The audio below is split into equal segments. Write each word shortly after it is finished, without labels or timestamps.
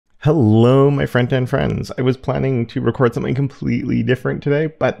Hello, my front-end friends. I was planning to record something completely different today,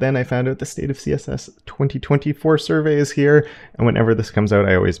 but then I found out the State of CSS 2024 survey is here, and whenever this comes out,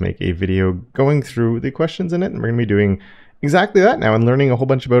 I always make a video going through the questions in it, and we're going to be doing exactly that now and learning a whole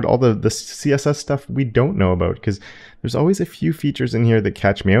bunch about all the CSS stuff we don't know about, because there's always a few features in here that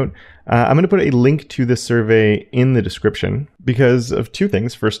catch me out. I'm going to put a link to this survey in the description because of two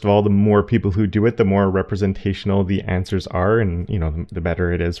things. First of all, the more people who do it, the more representational the answers are, and the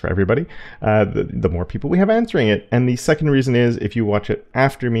better it is for everybody. The more people we have answering it. And the second reason is, if you watch it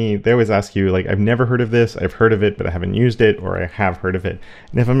after me, they always ask you, like, I've never heard of this, I've heard of it, but I haven't used it, or I have heard of it.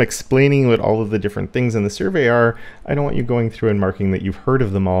 And if I'm explaining what all of the different things in the survey are, I don't want you going through and marking that you've heard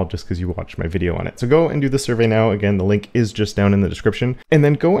of them all just because you watched my video on it. So go and do the survey now. Again, the link is just down in the description. And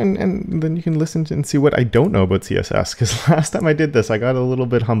then go and then you can listen to and see what I don't know about CSS, because last time I did this, I got a little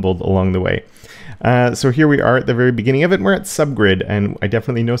bit humbled along the way. So here we are at the very beginning of it, and we're at subgrid, and I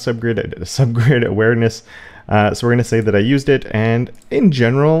definitely know subgrid. I did a subgrid awareness. So we're going to say that I used it, and in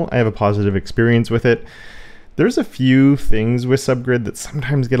general, I have a positive experience with it. There's a few things with subgrid that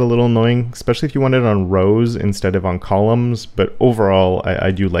sometimes get a little annoying, especially if you want it on rows instead of on columns, but overall,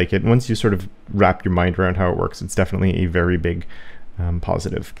 I do like it. And once you sort of wrap your mind around how it works, it's definitely a very big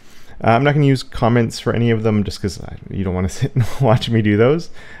positive. I'm not going to use comments for any of them just because you don't want to sit and watch me do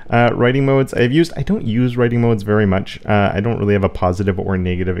those. Writing modes I don't use writing modes very much. I don't really have a positive or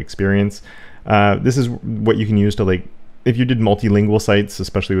negative experience. This is what you can use to, like, if you did multilingual sites,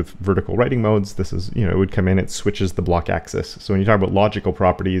 especially with vertical writing modes, this is, it would come in, it switches the block axis. So when you talk about logical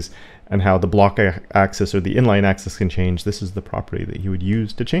properties and how the block axis or the inline axis can change, this is the property that you would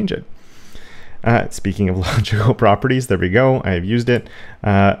use to change it. Speaking of logical properties, there we go. I have used it.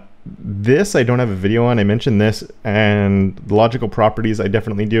 This I don't have a video on. I mentioned this, and the logical properties I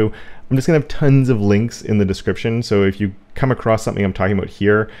definitely do. I'm just gonna have tons of links in the description, so if you come across something I'm talking about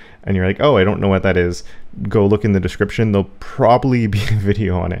here and you're like, oh, I don't know what that is, go look in the description. There'll probably be a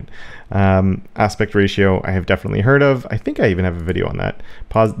video on it. Aspect ratio I have definitely heard of. I think I even have a video on that.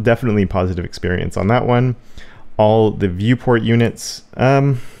 Definitely positive experience on that one. All the viewport units.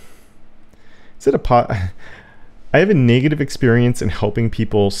 Is it a I have a negative experience in helping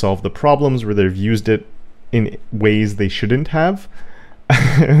people solve the problems where they've used it in ways they shouldn't have.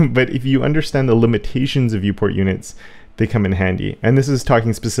 But if you understand the limitations of viewport units, they come in handy. And this is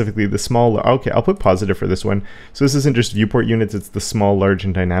talking specifically the small, okay, I'll put positive for this one. So this isn't just viewport units, it's the small, large,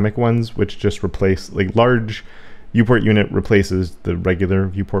 and dynamic ones, which just replace, like, large viewport unit replaces the regular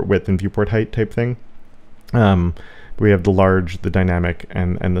viewport width and viewport height type thing. We have the large, the dynamic,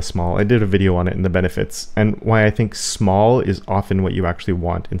 and the small. I did a video on it and the benefits, and why I think small is often what you actually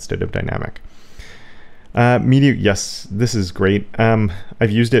want instead of dynamic. Media, yes, this is great. I've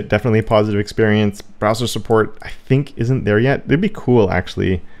used it, definitely a positive experience. Browser support, I think, isn't there yet. It'd be cool,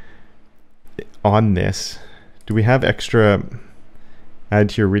 actually, on this. Do we have extra add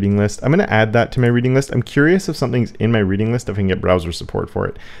to your reading list? I'm going to add that to my reading list. I'm curious if something's in my reading list, if I can get browser support for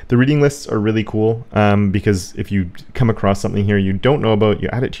it. The reading lists are really cool because if you come across something here you don't know about, you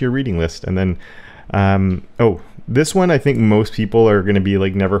add it to your reading list. And then, oh, this one I think most people are going to be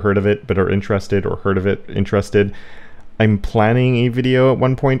like, never heard of it, but are interested, or heard of it, interested. I'm planning a video at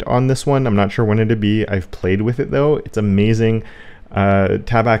one point on this one. I'm not sure when it'll be. I've played with it though. It's amazing.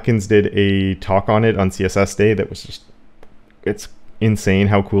 Tab Atkins did a talk on it on CSS Day that was just, it's insane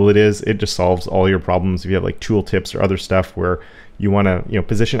how cool it is. It just solves all your problems. If you have like tool tips or other stuff where you want to,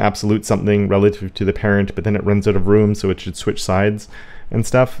 position absolute something relative to the parent, but then it runs out of room, so it should switch sides and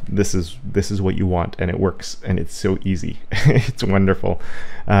stuff. This is what you want, and it works, and it's so easy. It's wonderful,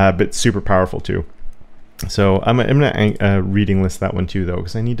 but super powerful too. So I'm gonna reading list that one too, though,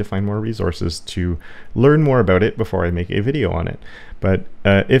 because I need to find more resources to learn more about it before I make a video on it. But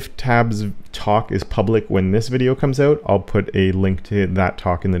if Tab's talk is public when this video comes out, I'll put a link to that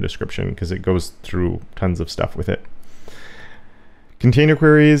talk in the description because it goes through tons of stuff with it. Container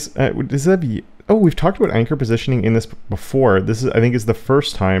queries, does that be? Oh, we've talked about anchor positioning in this before. This is, I think, is the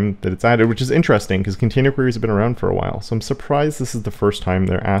first time that it's added, which is interesting because container queries have been around for a while. So I'm surprised this is the first time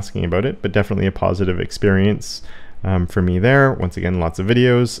they're asking about it, but definitely a positive experience for me there. Once again, lots of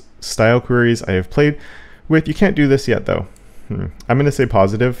videos. Style queries I have played with. You can't do this yet though. I'm going to say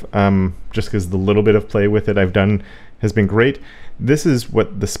positive, just because the little bit of play with it I've done has been great. This is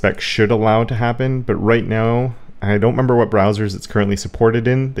what the spec should allow to happen, but right now, I don't remember what browsers it's currently supported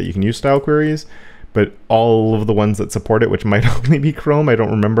in that you can use style queries, but all of the ones that support it, which might only be Chrome, I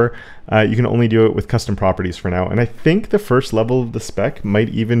don't remember, you can only do it with custom properties for now. And I think the first level of the spec might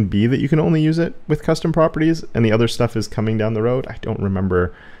even be that you can only use it with custom properties, and the other stuff is coming down the road. I don't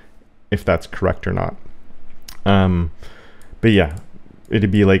remember if that's correct or not. But yeah,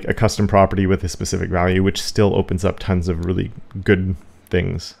 it'd be like a custom property with a specific value, which still opens up tons of really good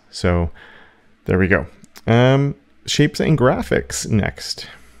things. So there we go. Shapes and graphics next.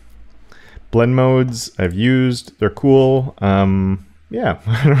 Blend modes I've used, they're cool. Yeah,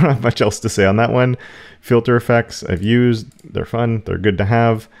 I don't have much else to say on that one. Filter effects I've used, they're fun, they're good to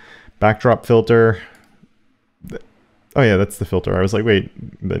have. Backdrop filter. Oh yeah, that's the filter. I was like, wait,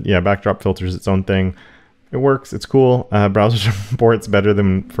 but yeah, backdrop filter is its own thing. It works, it's cool. Browser support's better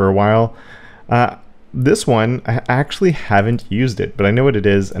than for a while. This one, I actually haven't used it, but I know what it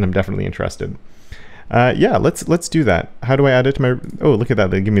is and I'm definitely interested. Yeah, let's do that. How do I add it to my, oh, look at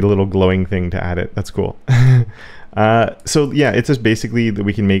that. They give me a little glowing thing to add it. That's cool. So yeah, it's just basically that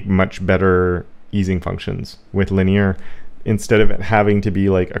we can make much better easing functions with linear. Instead of it having to be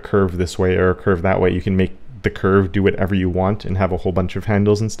like a curve this way or a curve that way, you can make the curve do whatever you want and have a whole bunch of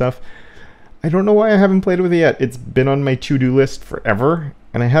handles and stuff. I don't know why I haven't played with it yet. It's been on my to-do list forever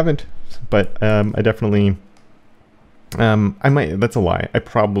and I haven't, but I definitely, I might, that's a lie. I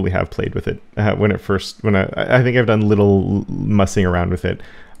probably have played with it when I think I've done little mussing around with it.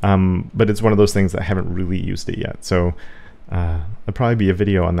 But it's one of those things that I haven't really used it yet. So there'll probably be a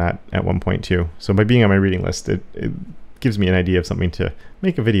video on that at one point too. So by being on my reading list, it gives me an idea of something to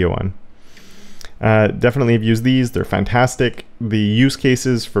make a video on. Definitely have used these. They're fantastic. The use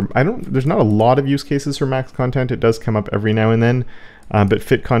cases for, there's not a lot of use cases for max content. It does come up every now and then, but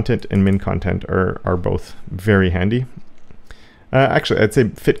fit content and min content are both very handy. Actually, I'd say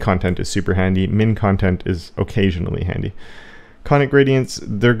fit content is super handy. Min content is occasionally handy. Conic gradients,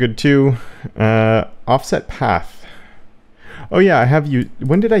 they're good too. Offset path. Oh yeah, I have used,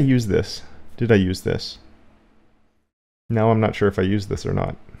 when did I use this? Did I use this? Now I'm not sure if I used this or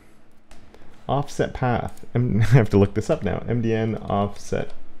not. Offset path. I have to look this up now. MDN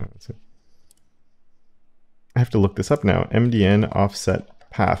offset. I have to look this up now. MDN offset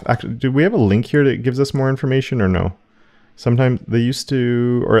path. Actually, do we have a link here that gives us more information or no? Sometimes they used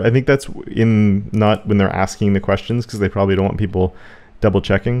to, or I think that's in not when they're asking the questions because they probably don't want people double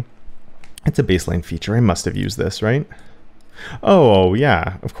checking. It's a baseline feature. I must have used this, right? Oh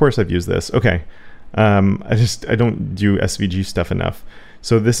yeah, of course I've used this. Okay. I don't do SVG stuff enough.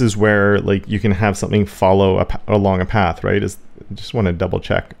 So this is where like you can have something follow along a path, right? I just want to double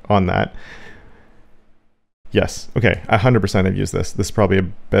check on that. Yes, okay, 100% I've used this. This is probably a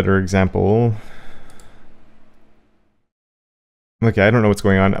better example. Okay, I don't know what's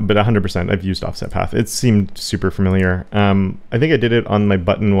going on, but 100% I've used offset path. It seemed super familiar. I think I did it on my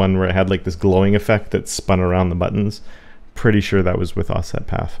button one where I had like this glowing effect that spun around the buttons. Pretty sure that was with offset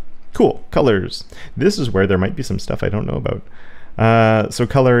path. Cool, colors. This is where there might be some stuff I don't know about. So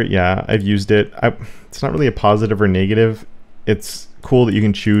color, yeah, I've used it. It's not really a positive or negative. It's cool that you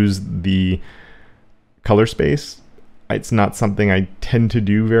can choose the color space. It's not something I tend to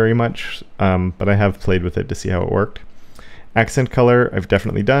do very much, but I have played with it to see how it worked. Accent color, I've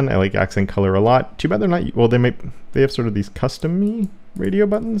definitely done. I like accent color a lot. Too bad they're not, well, they have sort of these custom-y radio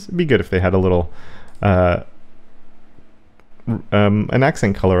buttons. It'd be good if they had a little, an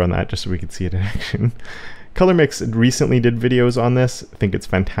accent color on that just so we could see it in action. Color Mix recently did videos on this. I think it's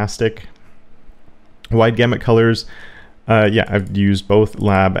fantastic. Wide gamut colors. Yeah, I've used both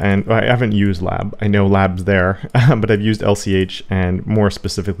Lab and, well, I haven't used Lab. I know Lab's there, but I've used LCH and more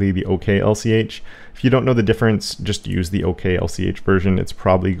specifically the OK LCH. If you don't know the difference, just use the OK LCH version. It's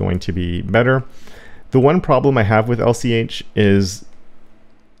probably going to be better. The one problem I have with LCH is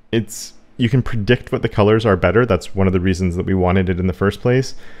you can predict what the colors are better. That's one of the reasons that we wanted it in the first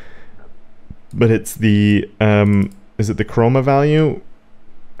place. But it's the, is it the chroma value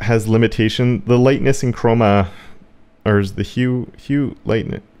has limitation? The lightness in chroma, or is the hue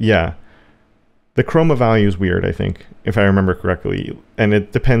lightness? Yeah. The chroma value is weird, I think, if I remember correctly. And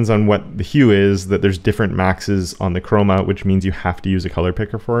it depends on what the hue is, that there's different maxes on the chroma, which means you have to use a color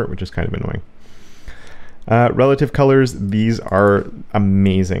picker for it, which is kind of annoying. Relative colors, these are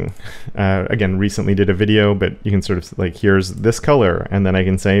amazing. Again, recently did a video, but you can sort of like, here's this color, and then I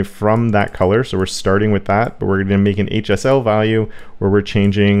can say from that color, so we're starting with that, but we're going to make an HSL value where we're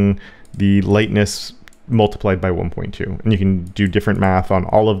changing the lightness multiplied by 1.2. And you can do different math on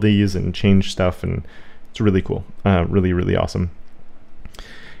all of these and change stuff, and it's really cool. Really, really awesome.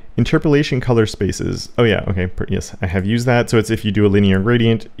 Interpolation color spaces. Oh yeah, okay, yes, I have used that. So it's if you do a linear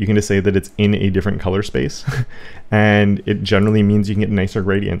gradient, you can just say that it's in a different color space. And it generally means you can get nicer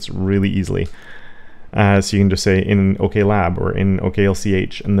gradients really easily. So you can just say in OK Lab or in OK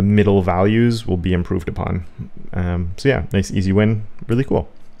LCH, and the middle values will be improved upon. So yeah, nice easy win, really cool.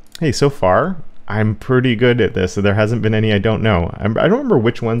 Hey, so far, I'm pretty good at this, so there hasn't been any I don't know. I don't remember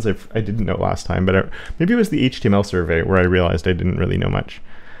which ones I didn't know last time, but maybe it was the HTML survey where I realized I didn't really know much.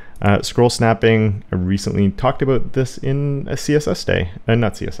 Scroll snapping, I recently talked about this in a CSS day,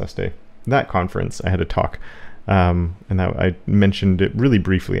 not CSS day, that conference. I had a talk, and that I mentioned it really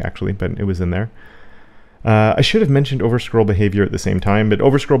briefly actually, but it was in there. I should have mentioned overscroll behavior at the same time, but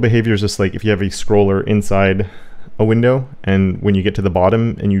overscroll behavior is just like if you have a scroller inside a window, and when you get to the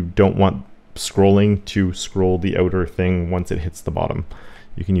bottom and you don't want scrolling to scroll the outer thing once it hits the bottom,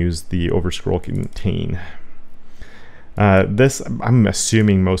 you can use the overscroll contain. This, I'm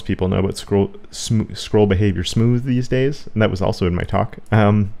assuming most people know about scroll behavior smooth these days, and that was also in my talk.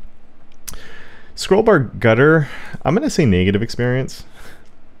 Scroll bar gutter, I'm going to say negative experience.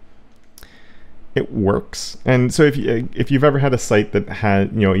 It works, and so if you've ever had a site that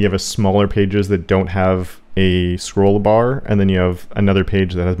had, you have a smaller pages that don't have a scroll bar, and then you have another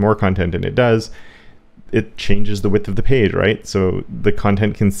page that has more content, and it changes the width of the page, right? So the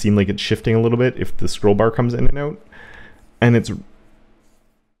content can seem like it's shifting a little bit if the scroll bar comes in and out,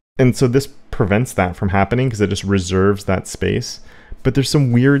 and so this prevents that from happening because it just reserves that space. But there's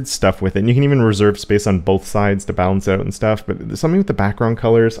some weird stuff with it, and you can even reserve space on both sides to balance out and stuff, but there's something with the background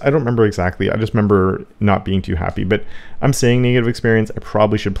colors. I don't remember exactly. I just remember not being too happy, but I'm saying negative experience. I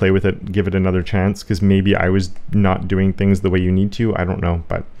probably should play with it, give it another chance, because maybe I was not doing things the way you need to. I don't know,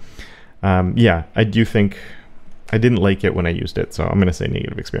 but yeah, I do think I didn't like it when I used it, so I'm going to say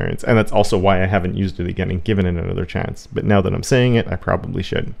negative experience. And that's also why I haven't used it again and given it another chance. But now that I'm saying it, I probably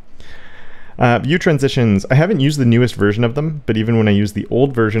should. View transitions, I haven't used the newest version of them, but even when I use the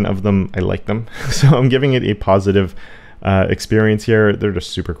old version of them, I like them. So I'm giving it a positive experience here. They're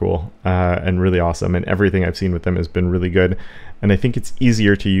just super cool and really awesome, and everything I've seen with them has been really good. And I think it's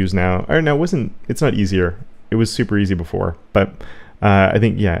easier to use now. Or no, it's not easier. It was super easy before, but I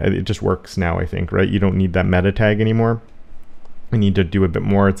think, yeah, it just works now, I think, right? You don't need that meta tag anymore. I need to do a bit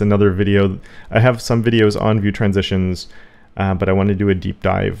more. It's another video. I have some videos on view transitions, but I want to do a deep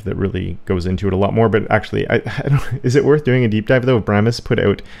dive that really goes into it a lot more. But actually, I don't, is it worth doing a deep dive though? Bramis put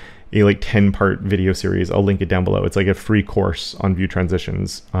out a like 10-part video series. I'll link it down below. It's like a free course on view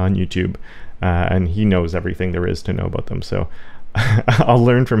transitions on YouTube, and he knows everything there is to know about them. So I'll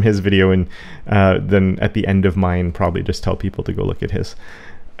learn from his video, and then at the end of mine, probably just tell people to go look at his.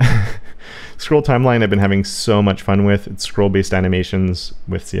 Scroll timeline I've been having so much fun with. It's scroll-based animations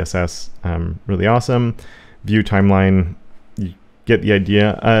with CSS. Really awesome. View timeline, you get the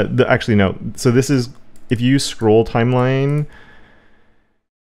idea. Actually, no. So this is, if you use scroll timeline,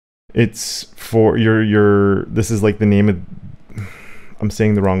 it's for this is like the name of, I'm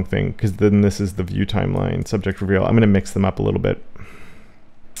saying the wrong thing, because then this is the view timeline, subject reveal. I'm going to mix them up a little bit.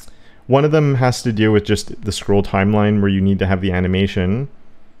 One of them has to deal with just the scroll timeline where you need to have the animation.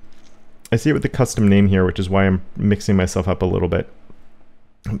 I see it with the custom name here, which is why I'm mixing myself up a little bit.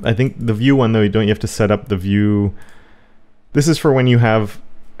 I think the view one, though, you have to set up the view. This is for when you have,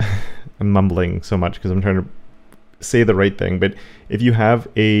 I'm mumbling so much because I'm trying to say the right thing, but if you have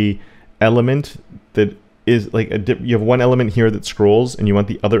a element that is like you have one element here that scrolls and you want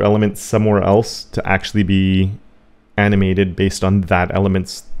the other element somewhere else to actually be animated based on that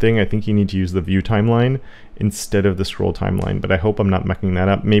element's thing, I think you need to use the view timeline instead of the scroll timeline. But I hope I'm not mucking that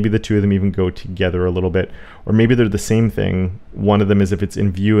up. Maybe the two of them even go together a little bit, or maybe they're the same thing. One of them is if it's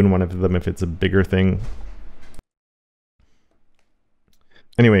in view and one of them if it's a bigger thing.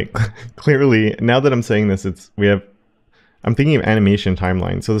 Anyway, clearly now that I'm saying this, I'm thinking of animation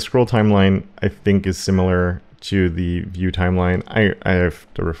timeline. So the scroll timeline I think is similar to the view timeline. I have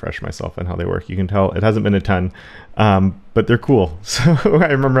to refresh myself on how they work. You can tell it hasn't been a ton, but they're cool. So I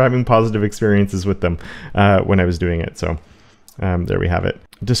remember having positive experiences with them when I was doing it. So there we have it.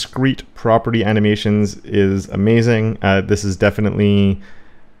 Discrete property animations is amazing. This is definitely,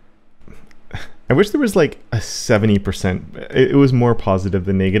 I wish there was like a 70%. It was more positive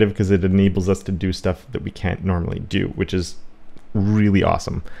than negative because it enables us to do stuff that we can't normally do, which is really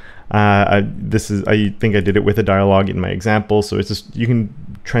awesome. I think I did it with a dialogue in my example. So it's just, you can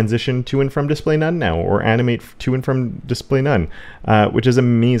transition to and from display none now, or animate to and from display none, which is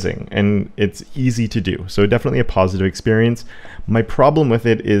amazing. And it's easy to do. So definitely a positive experience. My problem with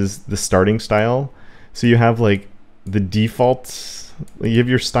it is the starting style. So you have like the default, you have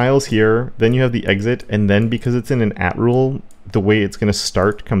your styles here, then you have the exit, and then because it's in an at rule, the way it's going to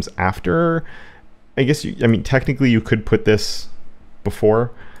start comes after. I guess I mean technically you could put this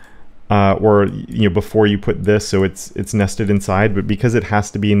before, or before you put this, so it's nested inside. But because it has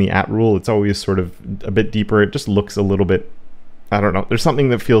to be in the at rule, it's always sort of a bit deeper. It just looks a little bit, I don't know. There's something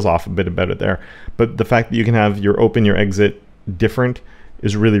that feels off a bit about it there. But the fact that you can have your open, your exit different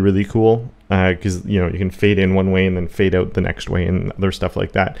is really, really cool, because you can fade in one way and then fade out the next way and other stuff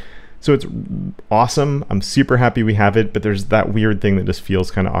like that. So it's awesome. I'm super happy we have it, but there's that weird thing that just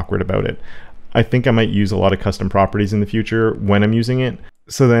feels kind of awkward about it. I think I might use a lot of custom properties in the future when I'm using it.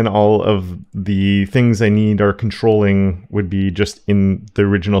 So then all of the things I need are controlling would be just in the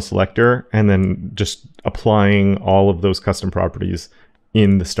original selector, and then just applying all of those custom properties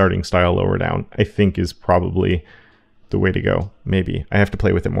in the starting style lower down, I think is probably the way to go. Maybe I have to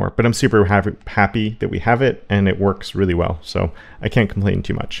play with it more, but I'm super happy that we have it and it works really well. So I can't complain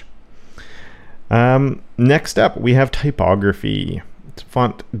too much. Next up, we have typography.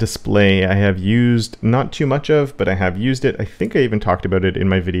 Font display I have used not too much of, but I have used it. I think I even talked about it in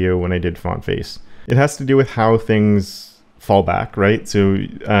my video when I did font face. It has to do with how things fall back, right? So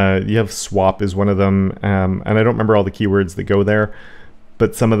you have swap is one of them, and I don't remember all the keywords that go there,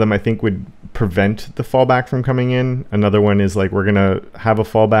 but some of them I think would prevent the fallback from coming in. Another one is like, we're gonna have a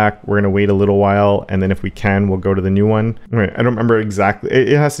fallback, we're gonna wait a little while, and then if we can, we'll go to the new one. Right, I don't remember exactly.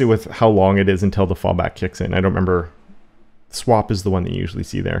 It has to do with how long it is until the fallback kicks in. I don't remember. Swap is the one that you usually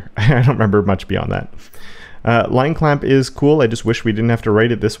see there. I don't remember much beyond that. Line clamp is cool. I just wish we didn't have to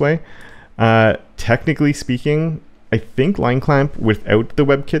write it this way. Technically speaking, I think line clamp without the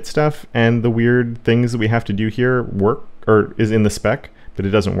WebKit stuff and the weird things that we have to do here work, or is in the spec, but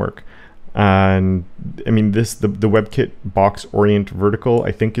it doesn't work. And I mean, the WebKit box orient vertical,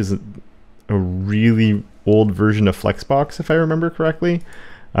 I think is a really old version of Flexbox, if I remember correctly.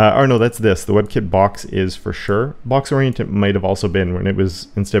 Or no, that's this. The WebKit box is for sure. Box orient might have also been when it was,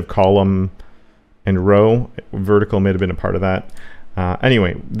 instead of column and row, vertical might have been a part of that.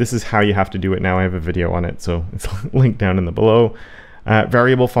 Anyway, this is how you have to do it now. I have a video on it, so it's linked down in the below.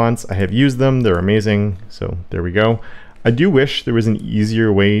 Variable fonts, I have used them. They're amazing. So there we go. I do wish there was an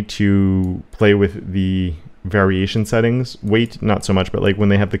easier way to play with the variation settings. Weight, not so much, but like when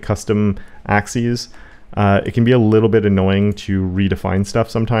they have the custom axes, it can be a little bit annoying to redefine stuff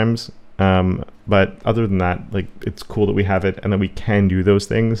sometimes, but other than that, like, it's cool that we have it and that we can do those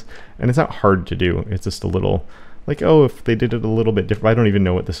things, and it's not hard to do. It's just a little like, oh, if they did it a little bit different, I don't even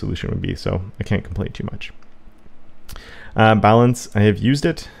know what the solution would be, so I can't complain too much. Balance, I have used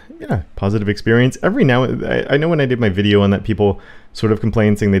it. Yeah, positive experience. Every now, I know when I did my video on that, people sort of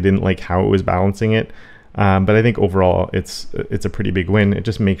complained saying they didn't like how it was balancing it, but I think overall it's a pretty big win. It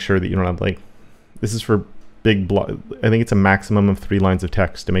just makes sure that you don't have, like, this is for big block. I think it's a maximum of 3 lines of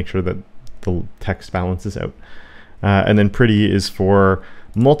text to make sure that the text balances out. And then pretty is for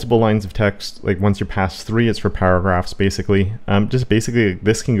multiple lines of text. Like once you're past 3, it's for paragraphs, basically. Just basically,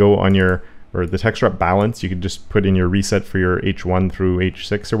 this can go on your, or the text wrap balance, you could just put in your reset for your H1 through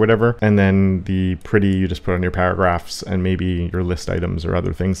H6 or whatever. And then the pretty, you just put on your paragraphs and maybe your list items or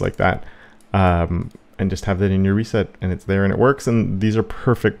other things like that. And just have that in your reset, and it's there and it works. And these are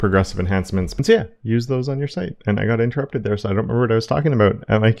perfect progressive enhancements. And so yeah, use those on your site. And I got interrupted there, so I don't remember what I was talking about.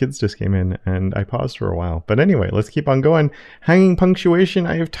 My kids just came in and I paused for a while. But anyway, let's keep on going. Hanging punctuation,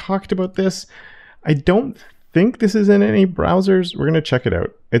 I have talked about this. I don't think this is in any browsers. We're gonna check it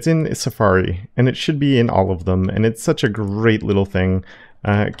out. It's in Safari, and it should be in all of them. And it's such a great little thing.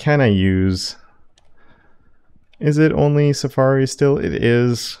 Can I use, is it only Safari still? It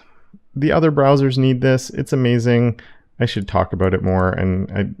is. The other browsers need this. It's amazing. I should talk about it more, and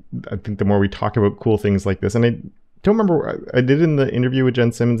I think the more we talk about cool things like this, and I don't remember, I did in the interview with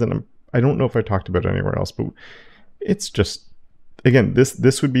Jen Simmons, and I don't know if I talked about it anywhere else, but it's just, again,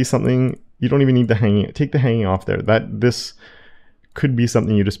 this would be something you don't even need the hanging, take the hanging off there. This could be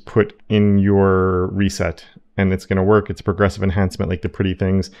something you just put in your reset and it's gonna work. It's a progressive enhancement like the pretty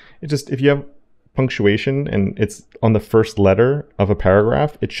things. It just, if you have punctuation and it's on the first letter of a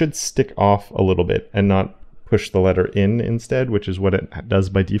paragraph, it should stick off a little bit and not push the letter in instead, which is what it does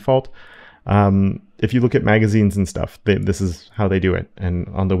by default. If you look at magazines and stuff, this is how they do it, and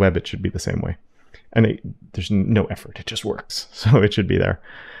on the web it should be the same way. And there's no effort, it just works, so it should be there.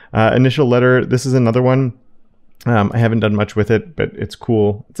 Initial letter, this is another one. I haven't done much with it, but it's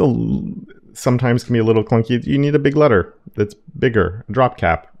cool. It's sometimes can be a little clunky. You need a big letter that's bigger, a drop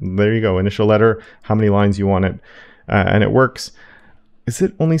cap. There you go, initial letter, how many lines you want it, and it works. Is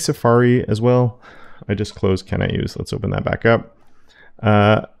it only Safari as well? I just closed Can I Use? Let's open that back up.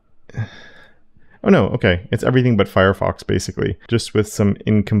 Oh no, okay, it's everything but Firefox basically, just with some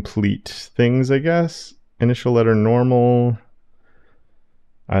incomplete things, I guess. Initial letter normal.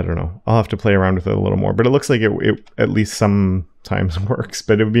 I don't know. I'll have to play around with it a little more, but it looks like it at least sometimes works,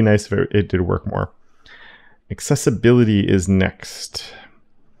 but it would be nice if it did work more. Accessibility is next.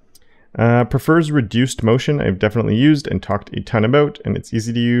 Prefers reduced motion. I've definitely used and talked a ton about, and it's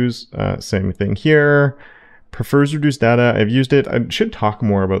easy to use. Same thing here. Prefers reduced data. I've used it. I should talk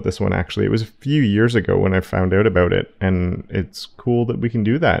more about this one, actually. It was a few years ago when I found out about it, and it's cool that we can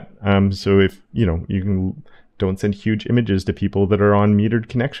do that. So if, you know, don't send huge images to people that are on metered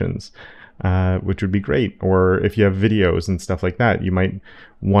connections, which would be great. Or if you have videos and stuff like that, you might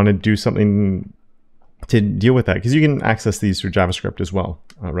want to do something to deal with that, because you can access these through JavaScript as well,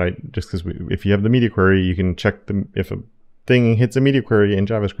 right? Just because if you have the media query, you can check if a thing hits a media query in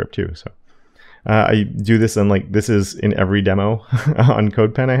JavaScript too. So I do this, and like this is in every demo on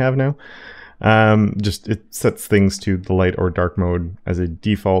CodePen I have now. Just it sets things to the light or dark mode as a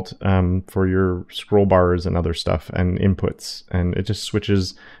default for your scroll bars and other stuff and inputs, and it just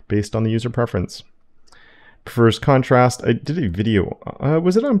switches based on the user preference. Prefers contrast. I did a video.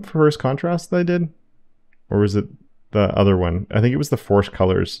 Was it on prefers contrast that I did? Or was it the other one? I think it was the force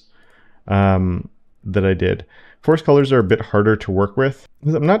colors that I did. Force colors are a bit harder to work with.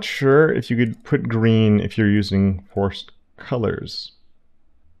 I'm not sure if you could put green if you're using forced colors.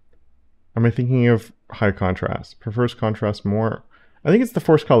 Am I thinking of high contrast? Prefers contrast more. I think it's the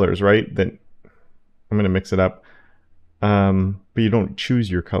forced colors, right? That I'm going to mix it up. But you don't choose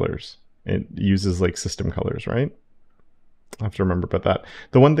your colors. It uses like system colors, right? I have to remember about that.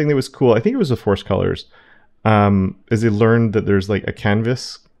 The one thing that was cool, I think it was the forced colors, is they learned that there's like a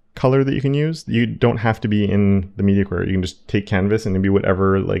canvas color that you can use. You don't have to be in the media query. You can just take canvas and it'd be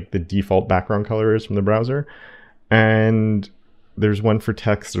whatever like the default background color is from the browser. And there's one for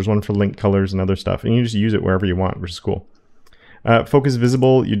text, there's one for link colors and other stuff. And you just use it wherever you want, which is cool. Focus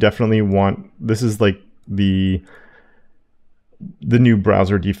visible, you definitely want, this is like the new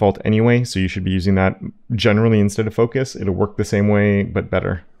browser default anyway, so you should be using that generally instead of focus. It'll work the same way, but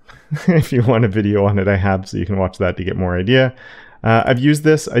better. If you want a video on it, I have, so you can watch that to get more idea. I've used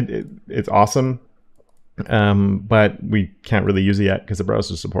this. It's awesome, but we can't really use it yet because of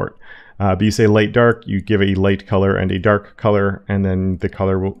browser support. But you say light dark, you give a light color and a dark color, and then the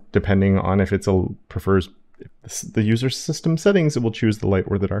color will, depending on if it's prefers the user system settings, it will choose the light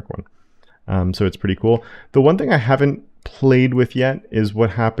or the dark one. So it's pretty cool. The one thing I haven't played with yet is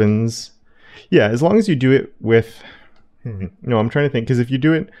what happens. Yeah, as long as you do it with, no, I'm trying to think, because if you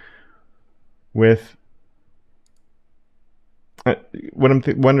do it with, what I'm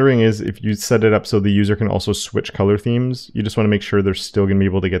wondering is if you set it up so the user can also switch color themes, you just want to make sure they're still going to be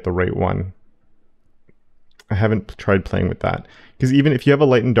able to get the right one. I haven't tried playing with that, because even if you have a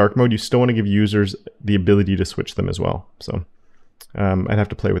light and dark mode, you still want to give users the ability to switch them as well. So I'd have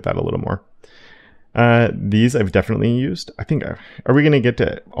to play with that a little more. These I've definitely used. I think, are we going to get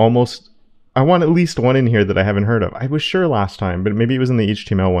to almost, I want at least one in here that I haven't heard of. I was sure last time, but maybe it was in the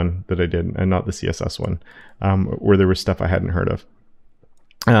HTML one that I did and not the CSS one, where there was stuff I hadn't heard of.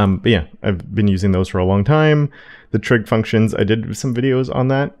 But yeah, I've been using those for a long time. The trig functions, I did some videos on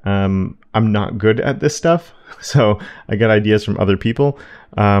that. I'm not good at this stuff, so I get ideas from other people.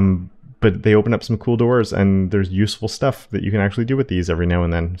 But they open up some cool doors, and there's useful stuff that you can actually do with these every now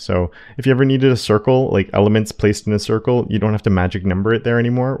and then. So if you ever needed a circle, like elements placed in a circle, you don't have to magic number it there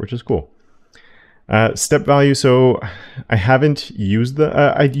anymore, which is cool. Step value, so I haven't used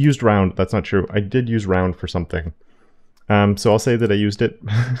I used round, that's not true. I did use round for something. So I'll say that I used it.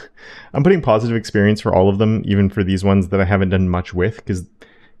 I'm putting positive experience for all of them, even for these ones that I haven't done much with, because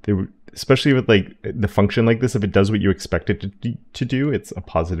they were, especially with like the function like this, if it does what you expect it to do, it's a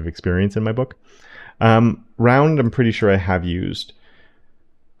positive experience in my book. Round, I'm pretty sure I have used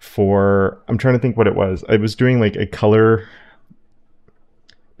for, I'm trying to think what it was. I was doing like a color.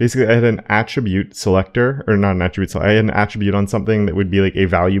 Basically, I had an attribute selector, or not an attribute, so I had an attribute on something that would be like a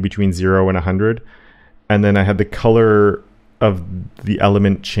value between 0 and 100. And then I had the color of the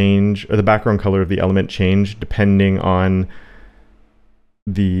element change, or the background color of the element change, depending on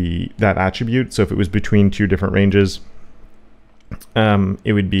that attribute. So if it was between two different ranges,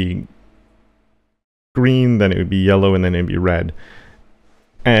 it would be green, then it would be yellow, and then it would be red.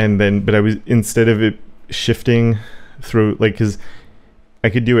 And then, but I was, instead of it shifting through, like, because I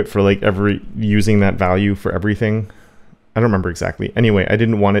could do it for like using that value for everything. I don't remember exactly. Anyway, I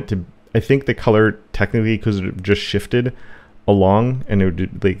didn't want it to, I think the color technically, because it just shifted along and it would do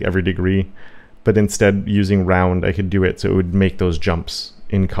like every degree, but instead using round, I could do it so it would make those jumps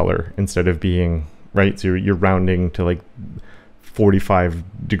in color instead of being, right? So you're rounding to like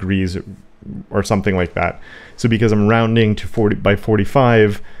 45 degrees or something like that. So because I'm rounding to 40 by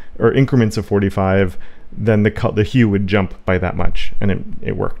 45 or increments of 45, then the hue would jump by that much, and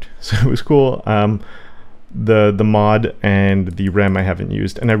it worked. So it was cool. The mod and the rem I haven't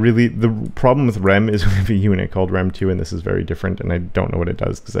used, and the problem with rem is we have a unit called rem2, and this is very different, and I don't know what it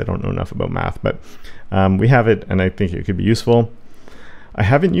does because I don't know enough about math, but we have it, and I think it could be useful. I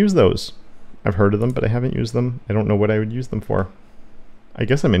haven't used those. I've heard of them, but I haven't used them. I don't know what I would use them for. I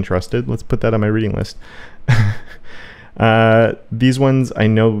guess I'm interested. Let's put that on my reading list. These ones I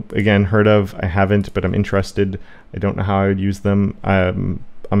know, again, heard of. I haven't, but I'm interested. I don't know how I would use them.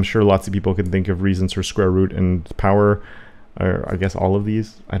 I'm sure lots of people can think of reasons for square root and power, or I guess all of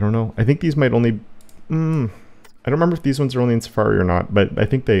these. I don't know. I think these might only... I don't remember if these ones are only in Safari or not, but I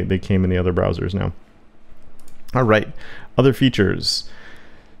think they came in the other browsers now. All right, other features.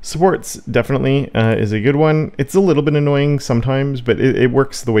 Supports definitely is a good one. It's a little bit annoying sometimes, but it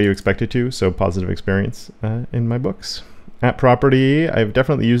works the way you expect it to, so positive experience in my books. App property, I've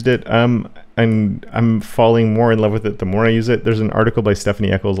definitely used it, and I'm falling more in love with it the more I use it. There's an article by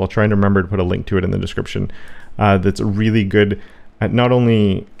Stephanie Eccles, I'll try and remember to put a link to it in the description, that's really good at not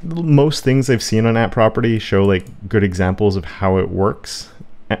only, most things I've seen on app property show like good examples of how it works,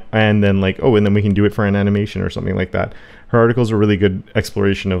 and then like, oh, and then we can do it for an animation or something like that. Her articles are really good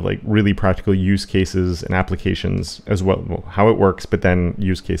exploration of like really practical use cases and applications as well, how it works, but then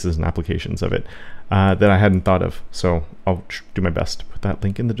use cases and applications of it that I hadn't thought of. So I'll do my best to put that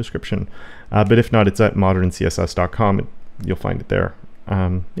link in the description. But if not, it's at moderncss.com. You'll find it there.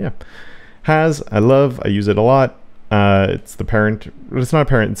 Yeah. Has, I love, I use it a lot. It's the parent, it's not a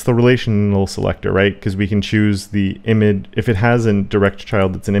parent, it's the relational selector, right? Because we can choose the image, if it has a direct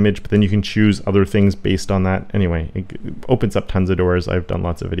child, it's an image, but then you can choose other things based on that. Anyway, it opens up tons of doors. I've done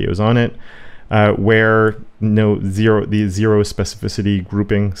lots of videos on it. Where the zero specificity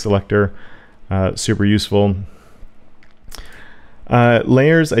grouping selector, super useful.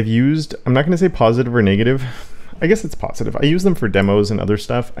 Layers I've used, I'm not going to say positive or negative. I guess it's positive. I use them for demos and other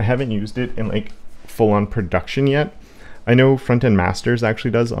stuff. I haven't used it in like full-on production yet. I know Front-End Masters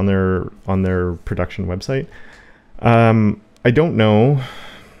actually does on their production website. I don't know.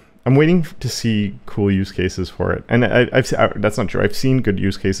 I'm waiting to see cool use cases for it, and that's not true. I've seen good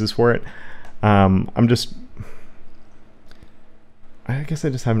use cases for it. I guess I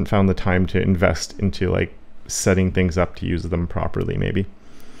just haven't found the time to invest into like setting things up to use them properly. Maybe.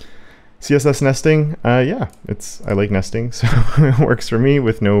 CSS nesting, yeah, I like nesting, so it works for me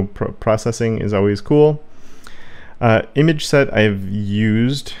with no processing is always cool. Image set I've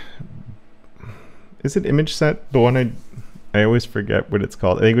used. Is it image set? The one I always forget what it's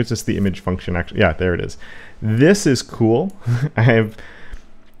called. I think it was just the image function actually. Yeah, there it is. This is cool. I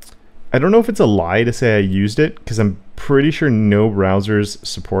don't know if it's a lie to say I used it because I'm pretty sure no browsers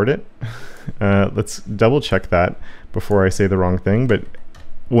support it. Let's double check that before I say the wrong thing, but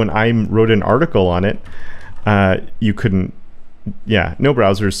when I wrote an article on it, you couldn't, yeah, no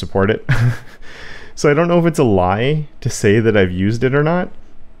browsers support it. So I don't know if it's a lie to say that I've used it or not,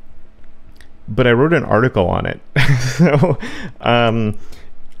 but I wrote an article on it. So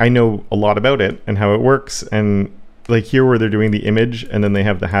I know a lot about it and how it works. And like here where they're doing the image and then they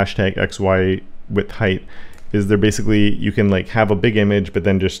have the hashtag XY width height, is they're basically, you can like have a big image, but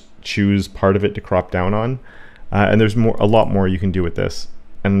then just choose part of it to crop down on. And there's a lot more you can do with this.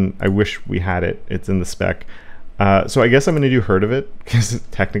 And I wish we had it. It's in the spec. So I guess I'm going to do heard of it because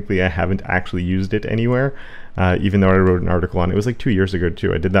technically I haven't actually used it anywhere, even though I wrote an article on it. It was like 2 years ago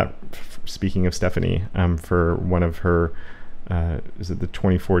too. I did that, speaking of Stephanie, for one of her, is it the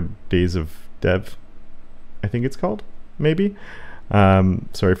 24 Days of Dev? I think it's called, maybe.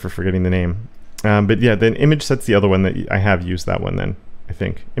 Sorry for forgetting the name. But yeah, then image set's the other one that I have used that one then. I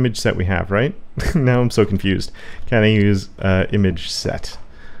think. Image set we have, right? Now I'm so confused. Can I use image set?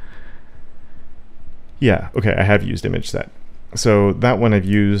 Yeah, okay, I have used image set. So that one I've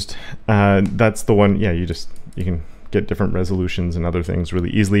used. That's the one, yeah, you can get different resolutions and other things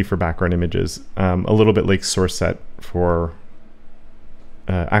really easily for background images. A little bit like source set for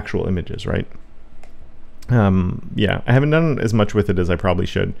actual images, right? Yeah, I haven't done as much with it as I probably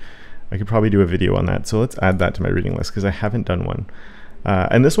should. I could probably do a video on that. So let's add that to my reading list because I haven't done one.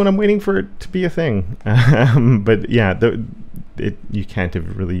 And this one I'm waiting for it to be a thing. But yeah, you can't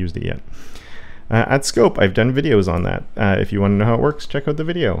have really used it yet. At Scope, I've done videos on that. If you want to know how it works, check out the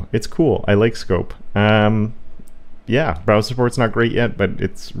video. It's cool. I like Scope. Yeah, browser support's not great yet, but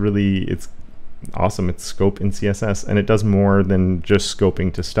it's awesome. It's Scope in CSS, and it does more than just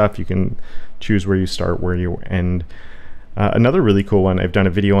scoping to stuff. You can choose where you start, where you end. Another really cool one I've done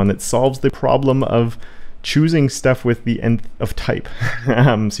a video on that solves the problem of choosing stuff with the nth of type. So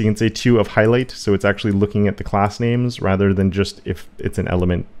you can say to of highlight, so it's actually looking at the class names rather than just if it's an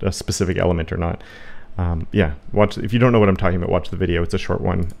element, a specific element or not. Yeah, if you don't know what I'm talking about, watch the video. It's a short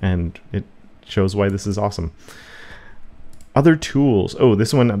one and it shows why this is awesome. Other tools. Oh,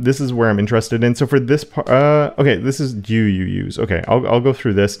 this one, this is where I'm interested in. So for this part, okay, this is do you use. Okay, I'll go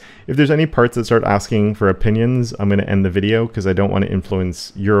through this. If there's any parts that start asking for opinions, I'm going to end the video because I don't want to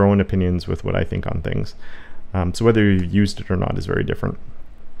influence your own opinions with what I think on things. So whether you've used it or not is very different.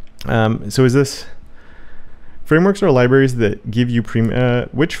 So is this frameworks or libraries that give you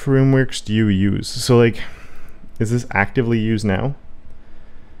which frameworks do you use? So like, is this actively used now?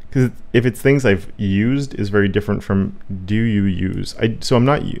 Because if it's things I've used is very different from do you use. So I'm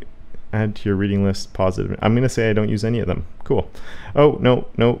not add to your reading list positive. I'm going to say I don't use any of them. Cool. Oh,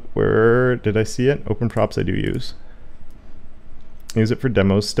 no. Where did I see it? Open props I do use. I use it for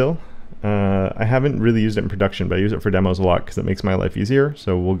demos still. I haven't really used it in production, but I use it for demos a lot because it makes my life easier.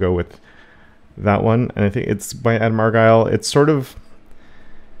 So we'll go with that one. And I think it's by Ed Margile. It's sort of,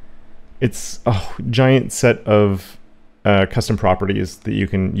 it's a giant set of custom properties that you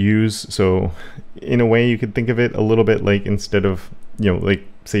can use. So in a way you could think of it a little bit like, instead of, you know, like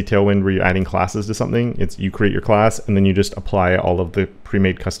say Tailwind where you're adding classes to something, it's you create your class and then you just apply all of the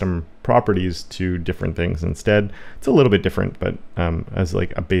pre-made custom properties to different things instead. It's a little bit different, but as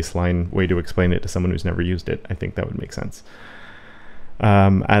like a baseline way to explain it to someone who's never used it, I think that would make sense.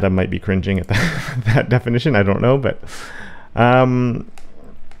 Adam might be cringing at that definition, I don't know, but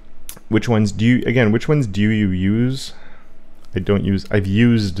which ones do you use? I've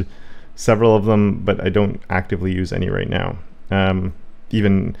used several of them, but I don't actively use any right now.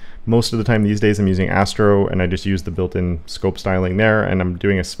 Even most of the time these days I'm using Astro and I just use the built-in scope styling there, and I'm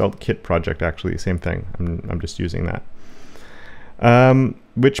doing a Svelte kit project actually, same thing. I'm just using that.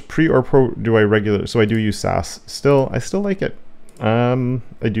 Which pre or pro do I regular? So I do use Sass still. I still like it.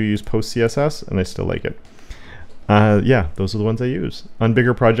 I do use post CSS and I still like it. Yeah, those are the ones I use. On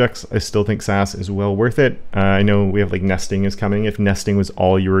bigger projects, I still think Sass is well worth it. I know we have like nesting is coming. If nesting was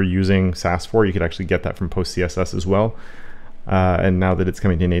all you were using Sass for, you could actually get that from post CSS as well. And now that it's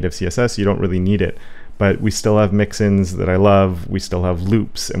coming to native CSS, you don't really need it. But we still have mix-ins that I love. We still have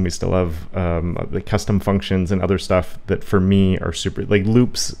loops, and we still have the custom functions and other stuff that for me are super, like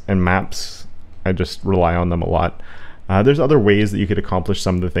loops and maps. I just rely on them a lot. There's other ways that you could accomplish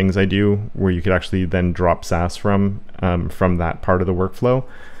some of the things I do where you could actually then drop Sass from that part of the workflow.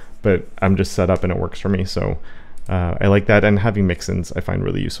 But I'm just set up and it works for me. So I like that. And having mix-ins I find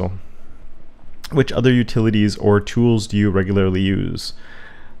really useful. Which other utilities or tools do you regularly use?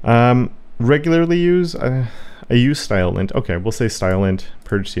 I use StyleLint. Okay, we'll say StyleLint,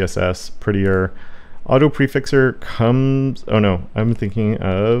 Purge CSS, Prettier. Auto prefixer comes, oh no, I'm thinking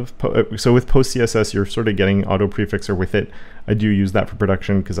of, so with post CSS, you're sort of getting auto prefixer with it. I do use that for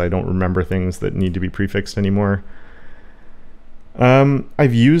production because I don't remember things that need to be prefixed anymore.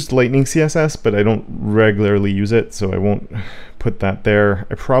 I've used Lightning CSS, but I don't regularly use it, so I won't put that there.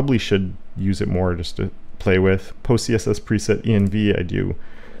 I probably should use it more just to play with. Post CSS preset env I do.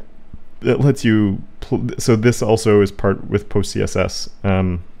 It lets you, so this also is part with post CSS,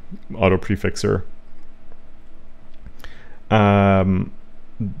 auto prefixer.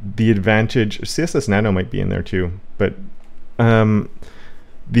 The advantage, CSS Nano might be in there too, but so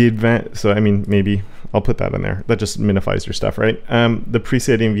I mean, maybe I'll put that in there. That just minifies your stuff, right? The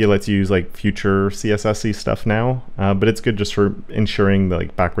preset env lets you use like future CSS-y stuff now, but it's good just for ensuring the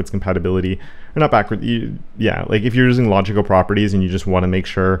like backwards compatibility, or not backward. Yeah, like if you're using logical properties and you just want to make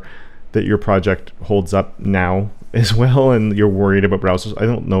sure that your project holds up now as well, and you're worried about browsers. I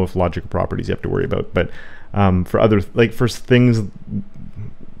don't know if logical properties you have to worry about, but for other, like for things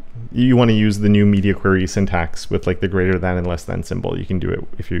you want to use the new media query syntax with like the greater than and less than symbol, you can do it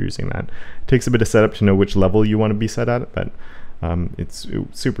if you're using that. It takes a bit of setup to know which level you want to be set at, but it's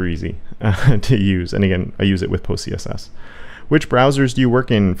super easy to use. And again, I use it with post CSS. Which browsers do you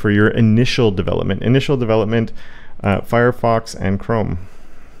work in for your initial development? Firefox and Chrome.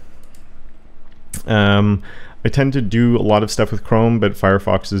 I tend to do a lot of stuff with Chrome, but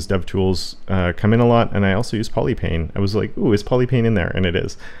Firefox's DevTools come in a lot, and I also use Polypane. I was like, ooh, is Polypane in there? And it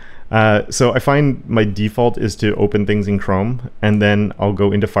is. So I find my default is to open things in Chrome, and then I'll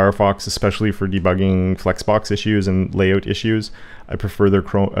go into Firefox, especially for debugging Flexbox issues and layout issues. I prefer their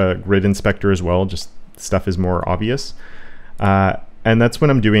grid inspector as well, just stuff is more obvious. And that's when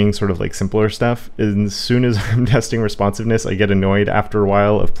I'm doing sort of like simpler stuff. And as soon as I'm testing responsiveness, I get annoyed after a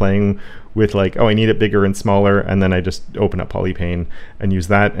while of playing with like, oh, I need it bigger and smaller. And then I just open up Polypane and use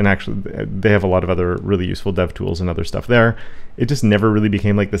that. And actually, they have a lot of other really useful dev tools and other stuff there. It just never really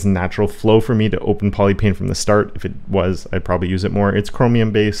became like this natural flow for me to open Polypane from the start. If it was, I'd probably use it more. It's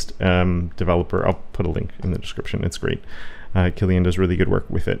Chromium-based developer. I'll put a link in the description. It's great. Killian does really good work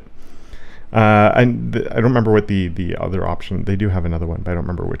with it. I don't remember what the other option, they do have another one, but I don't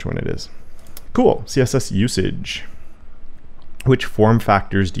remember which one it is. Cool, CSS usage. Which form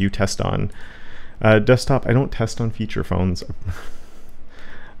factors do you test on? Desktop, I don't test on feature phones.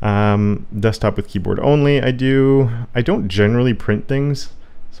 Desktop with keyboard only, I do. I don't generally print things,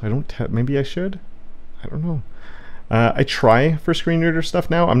 so I don't, maybe I should? I don't know. I try for screen reader stuff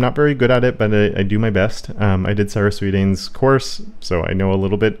now. I'm not very good at it, but I do my best. I did Sarah Sweden's course, so I know a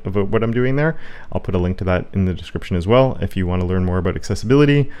little bit about what I'm doing there. I'll put a link to that in the description as well if you want to learn more about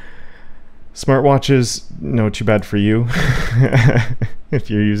accessibility. Smartwatches, no, too bad for you if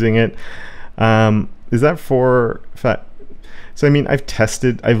you're using it. Is that for fat? So I mean,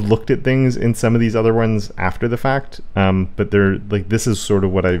 I've looked at things in some of these other ones after the fact, but they're like, this is sort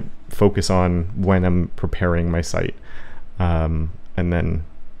of what I focus on when I'm preparing my site. And then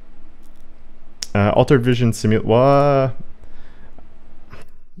altered vision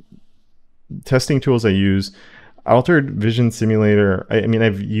testing tools I use. Altered vision simulator, I mean,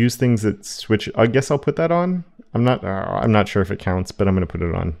 I've used things that switch. I guess I'll put that on. I'm not sure if it counts, but I'm going to put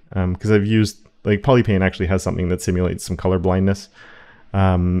it on because I've used, like, Polypaint actually has something that simulates some color blindness.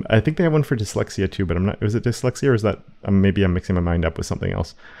 I think they have one for dyslexia too, but I'm not. Was it dyslexia, or is that maybe I'm mixing my mind up with something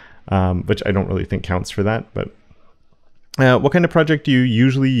else, which I don't really think counts for that. But what kind of project do you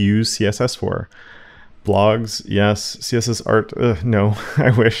usually use CSS for? Blogs, yes. CSS art, no. I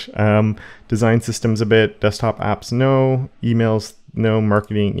wish. Design systems a bit. Desktop apps, no. Emails, no.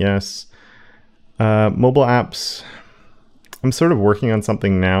 Marketing, yes. Mobile apps. I'm sort of working on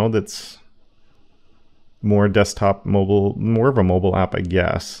something now that's more desktop, mobile, more of a mobile app, I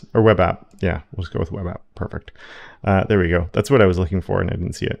guess, or web app. Yeah, we'll just go with web app. Perfect. There we go. That's what I was looking for, and I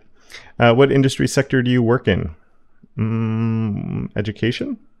didn't see it. What industry sector do you work in?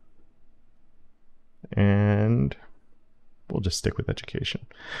 Education. And we'll just stick with education.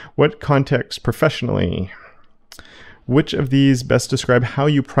 What context professionally? Which of these best describe how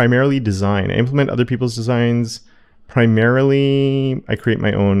you primarily design? I implement other people's designs. Primarily, I create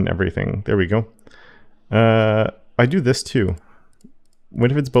my own everything. There we go. I do this too.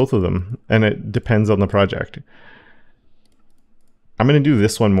 What if it's both of them? And it depends on the project. I'm going to do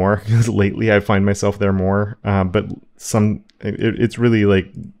this one more because lately I find myself there more. But it's really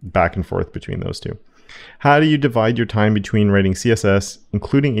like back and forth between those two. How do you divide your time between writing CSS,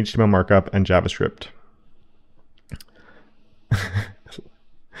 including HTML markup, and JavaScript?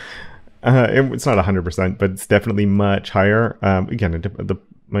 It's not 100%, but it's definitely much higher. Again,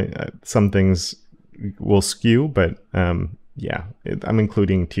 some things will skew, but yeah, I'm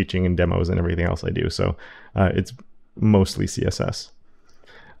including teaching and demos and everything else I do. So it's mostly CSS.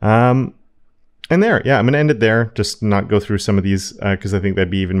 And there, yeah, I'm going to end it there. Just not go through some of these because I think that'd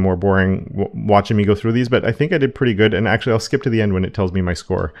be even more boring watching me go through these. But I think I did pretty good. And actually, I'll skip to the end when it tells me my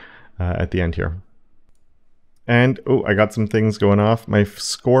score at the end here. And, oh, I got some things going off. My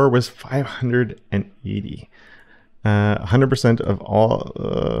score was 580. 100% of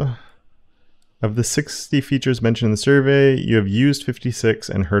all of the 60 features mentioned in the survey, you have used 56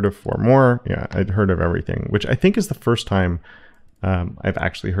 and heard of 4 more. Yeah, I'd heard of everything, which I think is the first time I've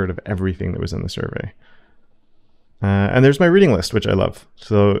actually heard of everything that was in the survey. And there's my reading list, which I love.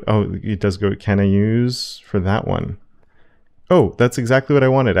 So, oh, it does go, can I use for that one? Oh, that's exactly what I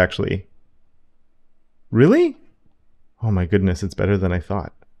wanted, actually. Really? Oh my goodness, it's better than I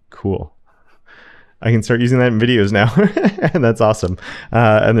thought. Cool. I can start using that in videos now. And that's awesome.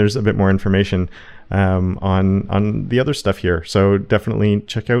 And there's a bit more information on the other stuff here. So definitely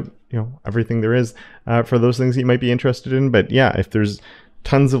check out, everything there is for those things that you might be interested in. But yeah, if there's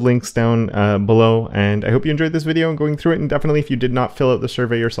tons of links down below, and I hope you enjoyed this video and going through it. And definitely, if you did not fill out the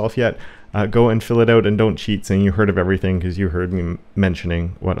survey yourself yet, go and fill it out, and don't cheat saying you heard of everything, because you heard me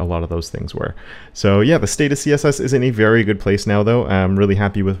mentioning what a lot of those things were. So yeah, the State of CSS is in a very good place now, though. I'm really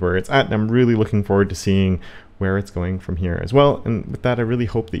happy with where it's at, and I'm really looking forward to seeing where it's going from here as well. And with that, I really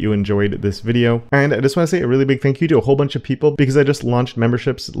hope that you enjoyed this video. And I just want to say a really big thank you to a whole bunch of people, because I just launched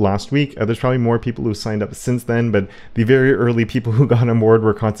memberships last week. There's probably more people who signed up since then, but the very early people who got on board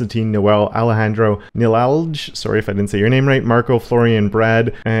were Constantine, Noel, Alejandro, Nilalj, sorry if I didn't say your name right, Marco, Florian,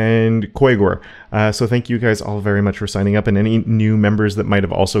 Brad, and Koigor. So thank you guys all very much for signing up, and any new members that might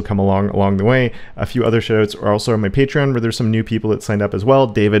have also come along the way. A few other shoutouts are also on my Patreon, where there's some new people that signed up as well.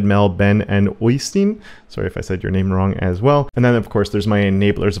 David, Mel, Ben, and Oystein. Sorry if I said your name wrong as well. And then of course there's my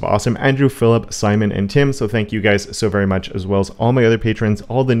enablers of awesome, Andrew, Philip, Simon, and Tim. So thank you guys so very much, as well as all my other patrons,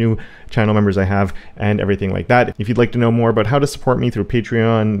 all the new channel members I have, and everything like that. If you'd like to know more about how to support me through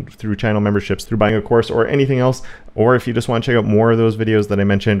Patreon, through channel memberships, through buying a course, or anything else, or if you just want to check out more of those videos that I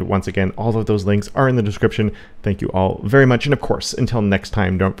mentioned, once again, all of those links are in the description. Thank you all very much. And of course, until next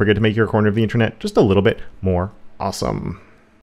time, don't forget to make your corner of the internet just a little bit more awesome.